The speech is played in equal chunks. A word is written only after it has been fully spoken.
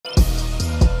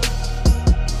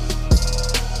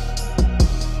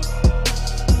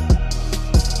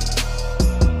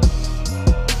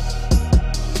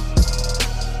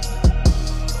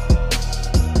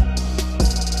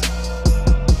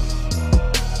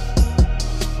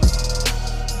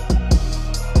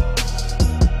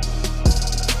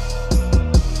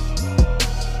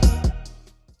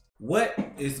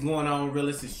It's going on,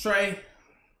 realist. It's Trey.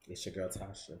 It's your girl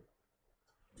Tasha.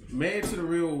 Married to the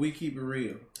real, we keep it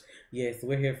real. Yes,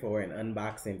 we're here for an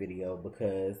unboxing video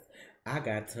because I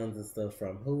got tons of stuff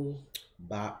from who?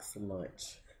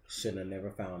 Boxlunch. Should have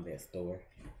never found that store.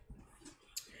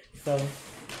 So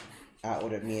I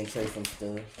ordered me and Trey some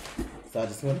stuff. So I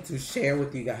just wanted to share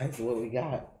with you guys what we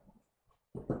got.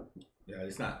 Yeah,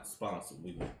 it's not sponsored.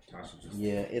 Tasha just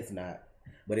it's not.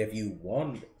 But if you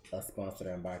want a sponsored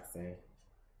unboxing,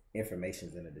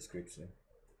 information's in the description.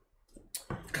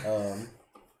 They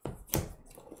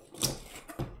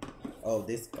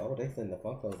send the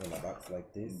Funkos in a box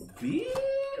like this.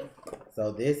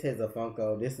 So this is a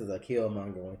Funko. This is a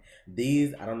Killmonger one.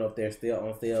 These, I don't know if they're still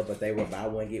on sale, but they were buy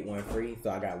one get one free.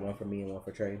 So I got one for me and one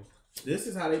for Trey. This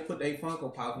is how they put their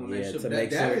Funko Pop when they ship. To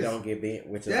make sure it don't get bent,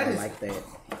 which I like that.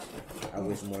 I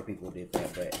wish more people did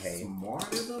that, but hey.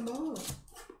 Smart as a mug.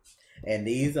 And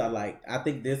these are like, I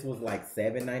think this was like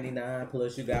 $7.99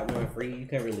 plus you got one free. You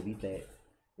can't really beat that.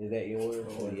 Is that yours?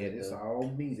 Oh yeah, this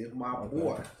all me. This my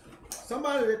boy.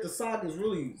 Somebody that the sock is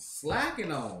really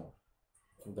slacking on.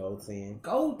 Gold 10.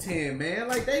 Gold 10, man.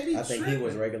 Like they be I think tripping. he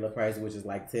was regular price, which is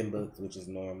like $10, which is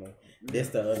normal. This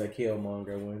the other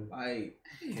Killmonger one. Like,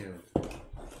 damn.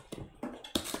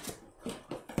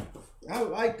 I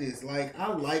like this. Like,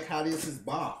 I like how this is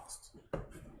boxed.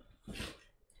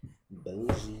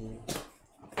 Bougie.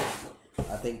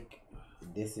 I think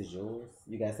this is yours.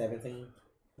 You got 17?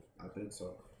 I think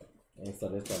so. And so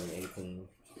this probably 18.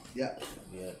 Yeah.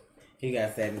 Yeah. He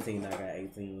got 17, I got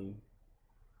 18.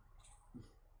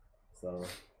 So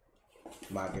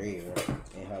my girl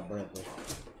and her brother.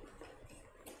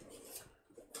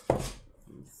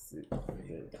 Sit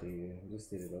that here. Just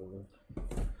sit it over.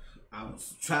 I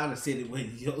was trying to sit it where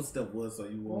your stuff was, so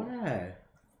you won't. Why?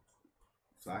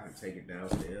 So I can take it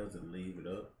downstairs and leave it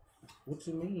up. What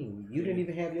you mean? You didn't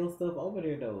even have your stuff over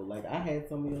there though. Like I had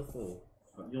some of your stuff.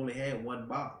 You only had one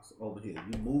box over here.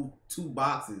 You moved 2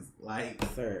 boxes, like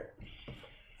sir.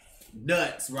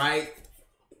 Nuts, right?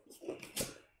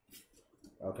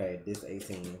 Okay, this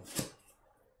 18.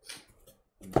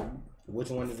 Which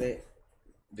one is that?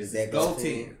 This is Gold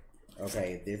 10.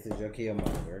 Okay, this is your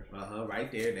Killmonger.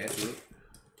 Right there. That's it.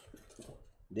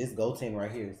 This Gold 10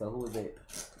 right here. So who is it?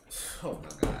 Oh my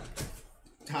God.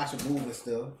 Tasha moving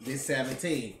stuff. This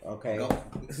 17. Okay.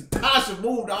 Tasha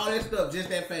moved all that stuff just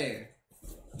that fast.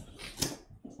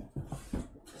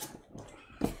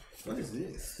 What is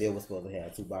this? Still was supposed to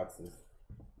have 2 boxes.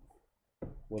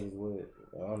 What is what?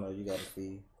 I don't know. You gotta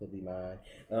see. Could be mine.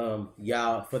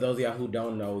 Y'all, for those of y'all who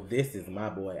don't know, this is my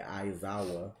boy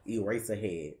Aizawa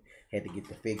Eraserhead. Had to get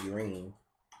the figurine.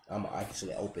 I'm gonna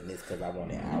actually open this because I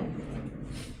want it out.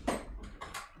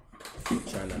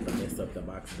 Trying not to mess up the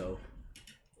box though.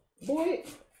 Boy.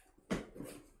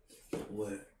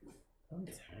 What? I'm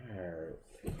tired.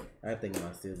 I think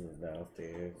my scissors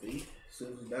downstairs. See?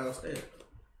 Scissors downstairs.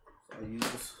 I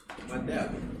use my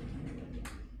dab.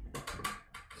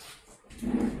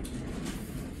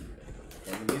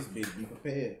 And this bitch be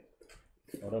prepared.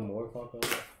 Oh, them more Funkos?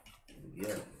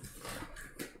 Yeah.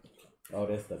 Oh,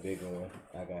 that's the bigger one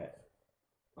I got.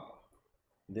 Oh.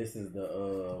 This is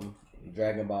the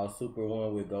Dragon Ball Super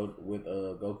one with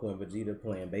Goku and Vegeta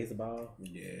playing baseball.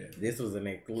 Yeah. This was an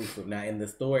exclusive. Now in the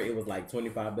store it was like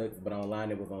 $25, but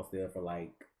online it was on sale for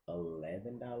like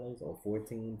 $11 or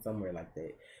 $14, somewhere like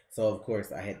that. So of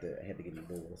course I had to get the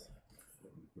bills.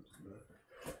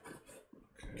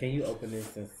 Can you open this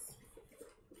since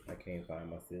I can't find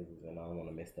my scissors and I don't want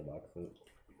to mess the box up?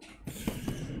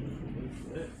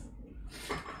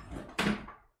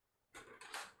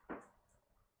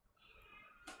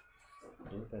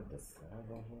 Look at the size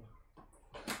on here.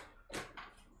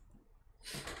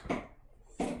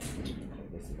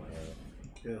 This is my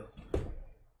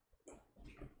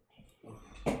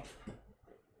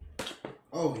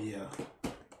Oh yeah.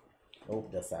 Oh,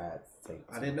 the sides.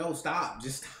 I didn't know. Stop.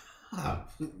 Just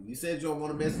stop. You said you don't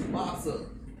want to mess the box up.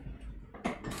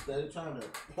 Instead of trying to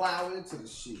plow into the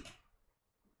shit.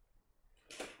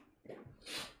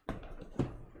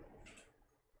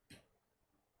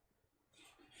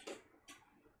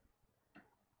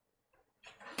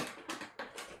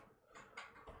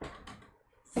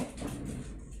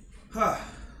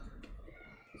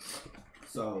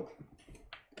 So,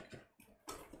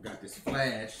 got this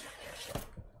flash.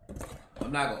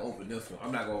 I'm not gonna open this one.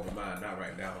 I'm not gonna open mine. Not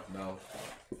right now. No.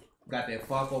 Got that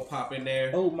Funko Pop in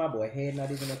there. Oh, my boy, head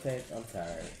not even attached. I'm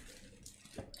tired.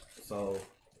 So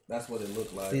that's what it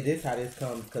looked like. See, this how this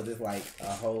comes because it's like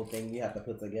a whole thing you have to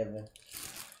put together.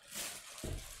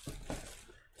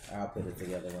 I'll put it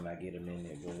together when I get him in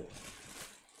there, but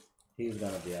He's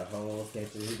gonna be a whole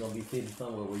sketcher. He's gonna be sitting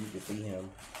somewhere where you can see him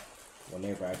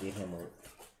whenever I get him up.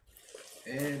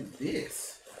 And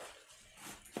this.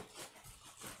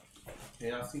 Can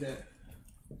y'all see that?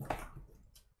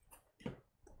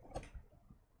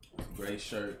 Gray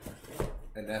shirt.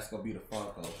 And that's gonna be the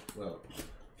Funko. Well,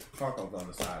 Funko's on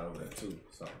the side over there too.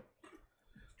 So,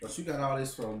 but you got all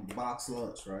this from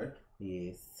Boxlunch, right?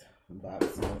 Yes,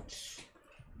 Boxlunch.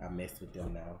 I mess with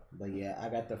them now. But yeah, I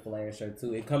got the flare shirt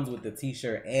too. It comes with the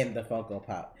t-shirt and the Funko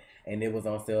Pop. And it was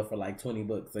on sale for like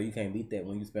 $20. So you can't beat that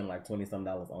when you spend like $20-some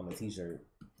on the t-shirt.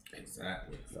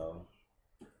 Exactly. So,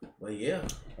 well, yeah.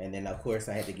 And then of course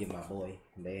I had to get my boy.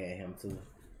 They had him too.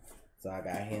 So I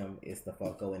got him. It's the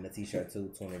Funko and the t-shirt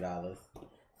too, $20.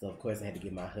 So of course I had to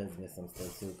get my husband some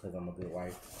stuff too because I'm a good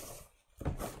wife.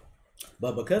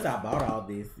 But because I bought all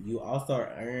this, you also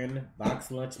earn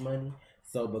Boxlunch money.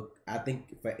 So I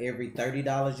think for every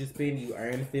 $30 you spend, you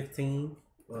earn $15.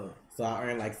 So I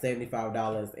earn like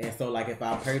 $75. And so like if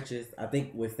I purchase, I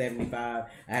think with $75, I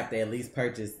have to at least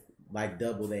purchase like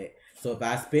double that. So if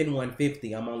I spend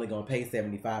 $150, I'm only gonna pay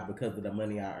 $75 because of the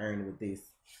money I earned with this.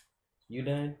 You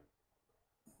done?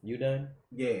 You done?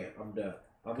 Yeah, I'm done.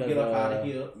 I'm gonna get up out of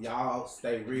here. Y'all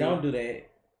stay real. Don't do that.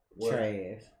 What?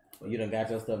 Trash. You done got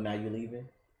your stuff, now you leaving?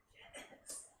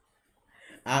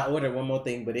 I ordered one more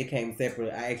thing, but it came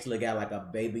separate. I actually got like a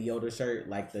Baby Yoda shirt,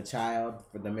 like the child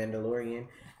for the Mandalorian.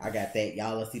 I got that.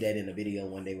 Y'all will see that in the video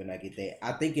one day when I get that.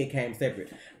 I think it came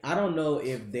separate. I don't know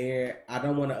if I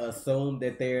don't want to assume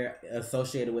that they're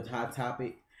associated with Hot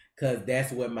Topic, because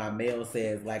that's what my mail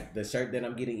says. Like the shirt that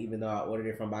I'm getting, even though I ordered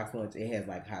it from Boxlunch, it has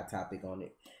like Hot Topic on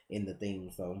it in the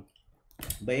thing. So,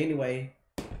 but anyway,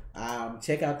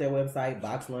 check out their website,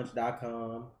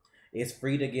 boxlunch.com. It's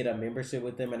free to get a membership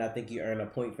with them, and I think you earn a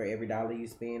point for every dollar you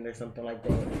spend or something like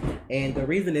that. And the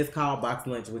reason it's called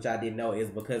Boxlunch, which I didn't know, is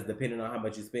because depending on how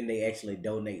much you spend, they actually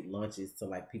donate lunches to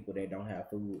like people that don't have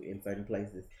food in certain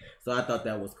places. So I thought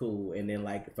that was cool. And then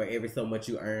like for every so much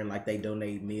you earn, like they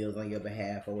donate meals on your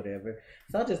behalf or whatever.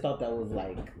 So I just thought that was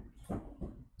like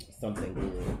something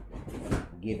good,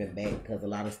 giving back, because a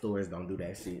lot of stores don't do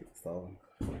that shit. So.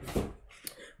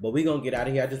 But we gonna get out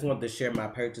of here. I just wanted to share my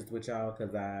purchase with y'all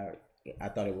because I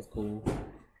thought it was cool.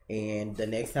 And the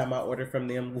next time I order from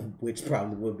them, which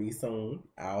probably will be soon,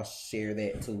 I'll share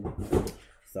that too.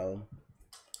 So.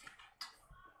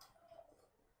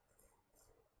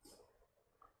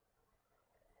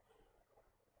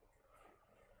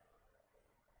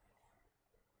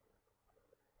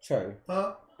 True.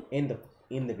 Huh?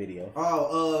 In the video.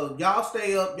 Oh, y'all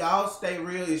stay up. Y'all stay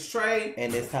real. It's Trey.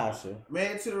 And it's Tasha.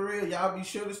 Man to the real. Y'all be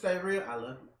sure to stay real. I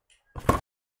love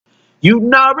you. You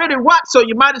already watched, so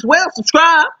you might as well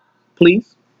subscribe,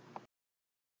 please.